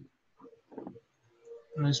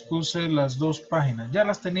les puse las dos páginas. Ya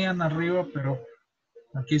las tenían arriba, pero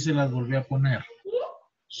aquí se las volví a poner.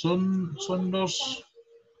 Son dos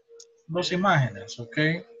imágenes, ¿ok?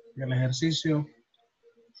 El ejercicio,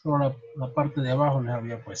 solo la parte de abajo les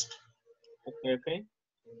había puesto. Okay, okay.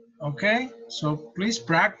 Okay, so please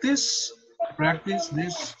practice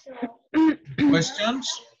these questions.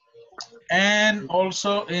 And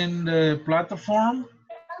also in the platform,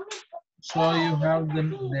 so you have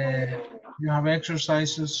you have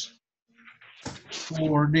exercises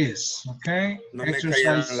for this, okay? No me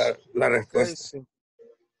cayeron la respuesta.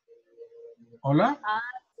 Hola.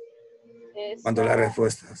 Cuando las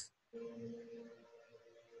respuestas.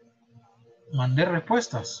 Mandé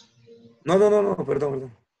respuestas. No,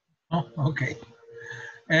 perdón. Oh, okay.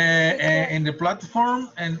 In the platform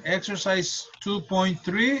and exercise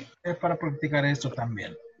 2.3 es para practicar esto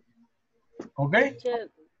también. ¿Ok?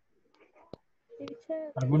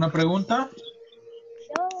 ¿Alguna pregunta?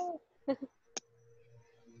 No.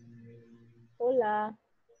 Hola.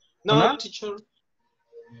 No, Hola. teacher.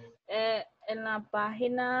 En la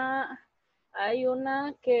página, hay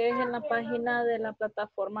una que es en la página de la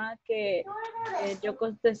plataforma que yo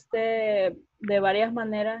contesté de varias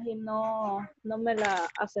maneras y no me la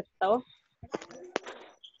aceptó.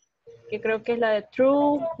 Que creo que es la de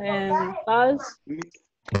true and false.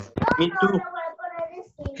 Me too.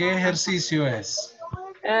 ¿Qué ejercicio es?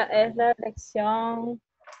 Es la lección.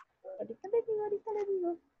 Ahorita le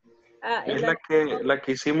digo. Es la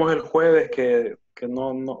que hicimos el jueves que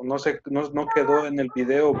no quedó en el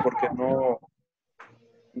video porque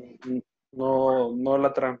no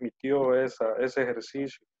la transmitió ese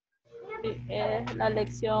ejercicio. Sí, es la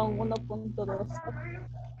lección 1.12.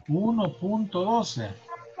 1.12.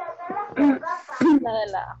 La de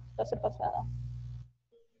la clase pasada.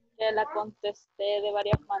 Que la contesté de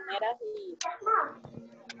varias maneras y...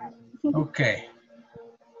 Ok.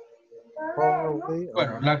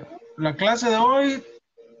 Bueno, la clase de hoy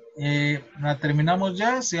la terminamos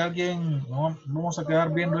ya. Si alguien, vamos a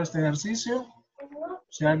quedar viendo este ejercicio.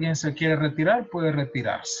 Si alguien se quiere retirar, puede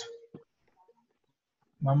retirarse.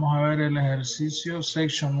 Vamos a ver el ejercicio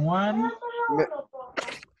section 1.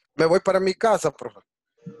 Me voy para mi casa, profe.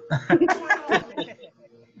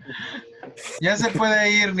 Ya se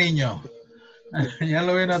puede ir, niño. Ya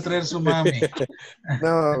lo vino a traer su mami.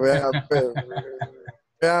 No,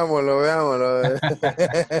 veámoslo.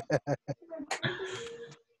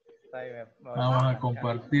 Vamos a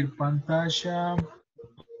compartir pantalla.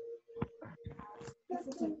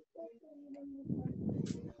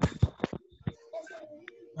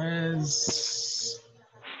 Es...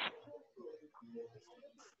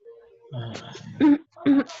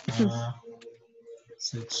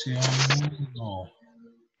 sección 1.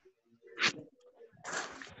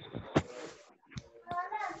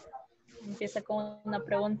 Empieza con una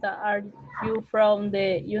pregunta. Are you from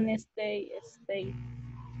the United States?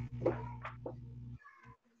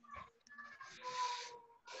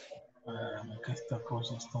 Que esta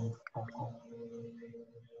cosa está un poco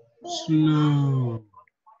slow.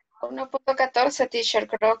 1.14, teacher,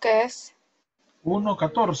 creo que es.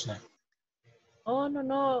 1.14. Oh, no.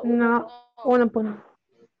 No, 1.12.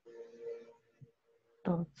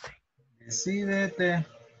 Decídete.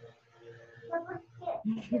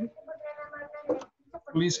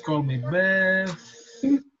 Please call me Beth.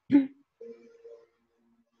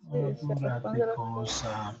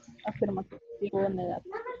 Cosa. Afirmativo o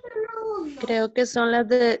negativo. Creo que son las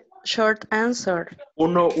de short answer.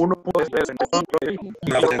 1.3.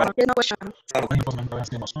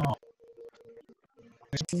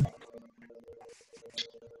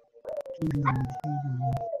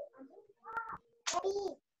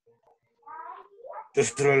 Yo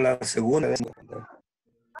solo la segunda.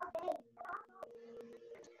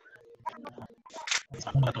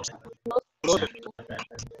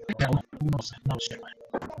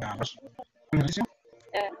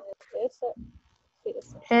 Eso. Sí,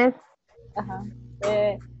 eso. Es. Ajá.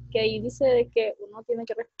 Que ahí dice de que uno tiene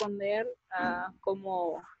que responder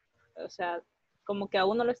como, o sea, como que a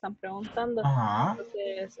uno le están preguntando. Ajá.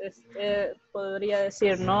 Entonces, podría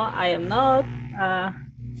decir, no, I am not,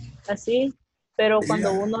 así, pero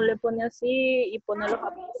cuando uno le pone así y pone los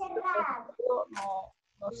apóstrofes,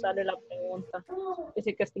 no sale la pregunta.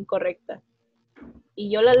 Dice que está incorrecta.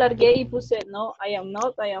 Y yo la alargué y puse, no, I am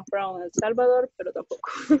not, I am from El Salvador, pero tampoco.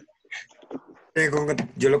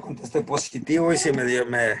 Yo lo contesté positivo y sí me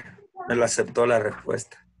lo aceptó la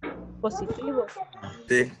respuesta. Positivo.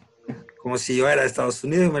 Sí, como si yo era de Estados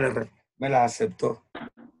Unidos y me la aceptó.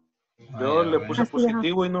 Yo le puse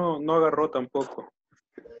positivo y no agarró tampoco.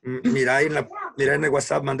 Mira en el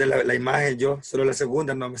WhatsApp mandé la imagen yo, solo la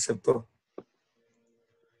segunda no me aceptó.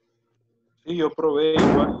 Sí, yo probé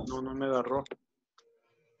igual, no me agarró.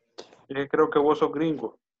 Creo que vos sos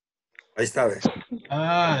gringo. Ahí está, ¿ves?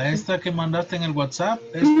 Esta que mandaste en el WhatsApp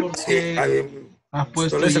es porque has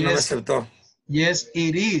puesto solo ese no me aceptó. Yes,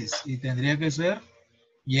 it is. Y tendría que ser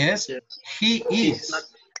yes, he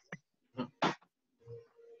is.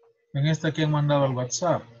 En esta que han mandado al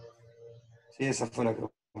WhatsApp. Sí, esa fue la que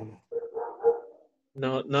mandé.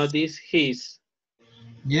 No, this his.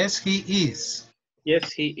 Yes, he is.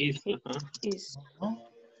 Yes, he is. Es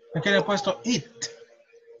que le he puesto it.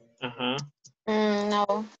 Ajá. No.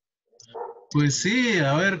 Pues sí,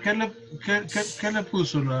 a ver, ¿qué le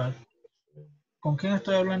puso? ¿Con quién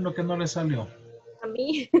estoy hablando que no le salió? A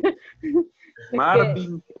mí.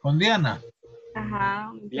 Marvin. ¿Con Diana?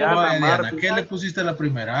 Ajá. Diana, ¿qué le pusiste la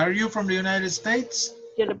primera? Are you from the United States?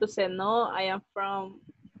 Yo le puse, no, I am from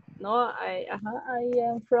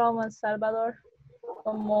El Salvador.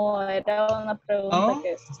 Como era una pregunta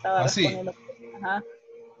que se estaba respondiendo. Ajá.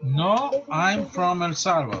 No, I'm from El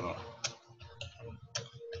Salvador.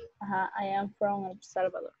 Ajá, I am from El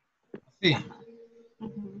Salvador. Sí.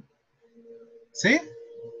 ¿Sí?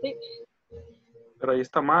 Sí. Pero ahí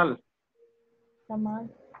está mal. Está mal.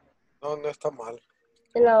 No está mal.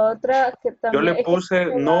 Y la otra que también... Yo le puse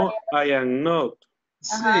no, I am not.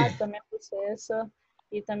 Ajá, Sí. también puse eso.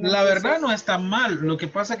 Y también La verdad no está mal. Lo que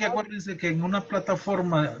pasa es que acuérdense que en una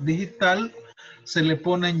plataforma digital se le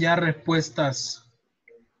ponen ya respuestas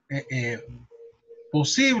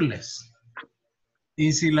posibles.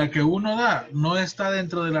 Y si la que uno da no está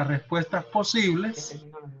dentro de las respuestas posibles,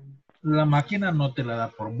 la máquina no te la da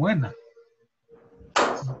por buena.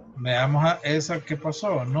 Veamos a esa que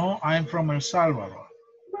pasó. No, I'm from El Salvador.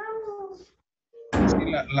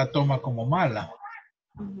 Sí, la toma como mala.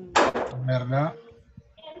 ¿Verdad?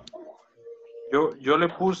 Yo le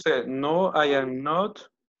puse no, I am not.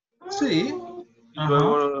 Sí. Y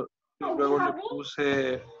luego le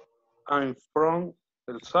puse I'm from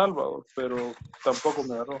El Salvador, pero tampoco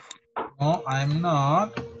me agarró. No, I'm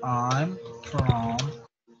not. I'm from.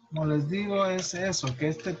 Como les digo, es eso, que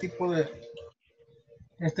este tipo de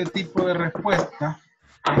respuesta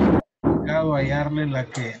es complicado hallarle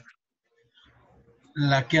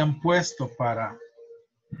la que han puesto para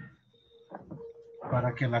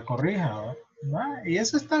que la corrija, ¿verdad? Y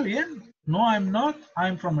eso está bien. No, I'm not.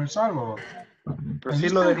 I'm from El Salvador. Así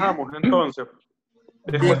lo dejamos entonces.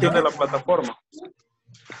 Es cuestión de la plataforma.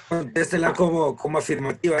 Contéstela como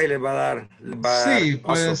afirmativa y le va a dar. Sí,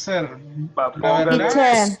 puede ser.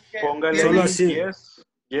 Póngale Solo así. yes.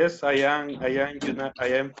 Yes, I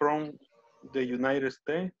am from the United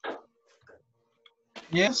States.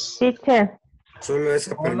 Yes. Teacher. Solo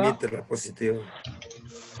esa Hola. permite la positiva.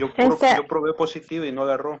 Yo probé positivo y no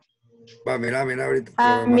agarró. Va, mira, ahorita te lo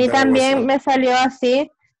A voy a mí mandar a también WhatsApp. me salió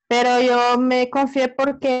así, pero yo me confié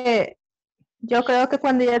porque yo creo que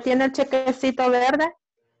cuando ya tiene el chequecito verde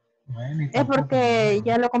Bueno, es porque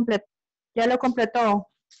ya lo completó.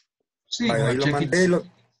 Sí, Vaya, con ahí el lo check-in. mandé,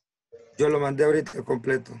 yo lo mandé ahorita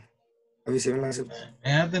completo. A mí se me la aceptó.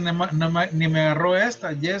 Ni me agarró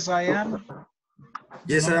esta. Yes, I am.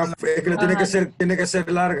 Y esa es que tiene que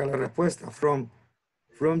ser larga la respuesta. From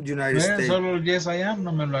United States. Solo el yes, I am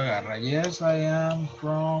no me lo agarra. Yes, I am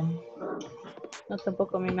from No,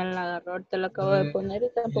 tampoco a mí me la agarró. Te lo acabo de poner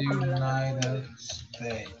y tampoco me la agarró. United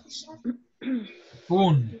States.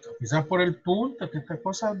 Punto. Quizás por el punto, que esta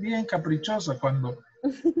cosa es bien caprichosa cuando...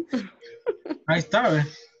 Ahí está,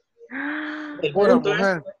 ¿ves? El punto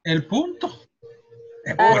es. El punto.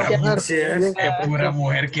 Es Ah, pura sí. mujer. Así es. Es pura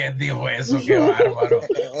mujer que dijo eso, qué bárbaro.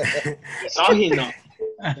 Misógino.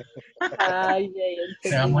 Ay,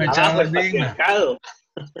 Te vamos a echar Abajo a el la digna. patriarcado.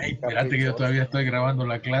 Ey, espérate que yo todavía estoy grabando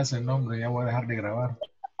la clase, no, hombre, ya voy a dejar de grabar.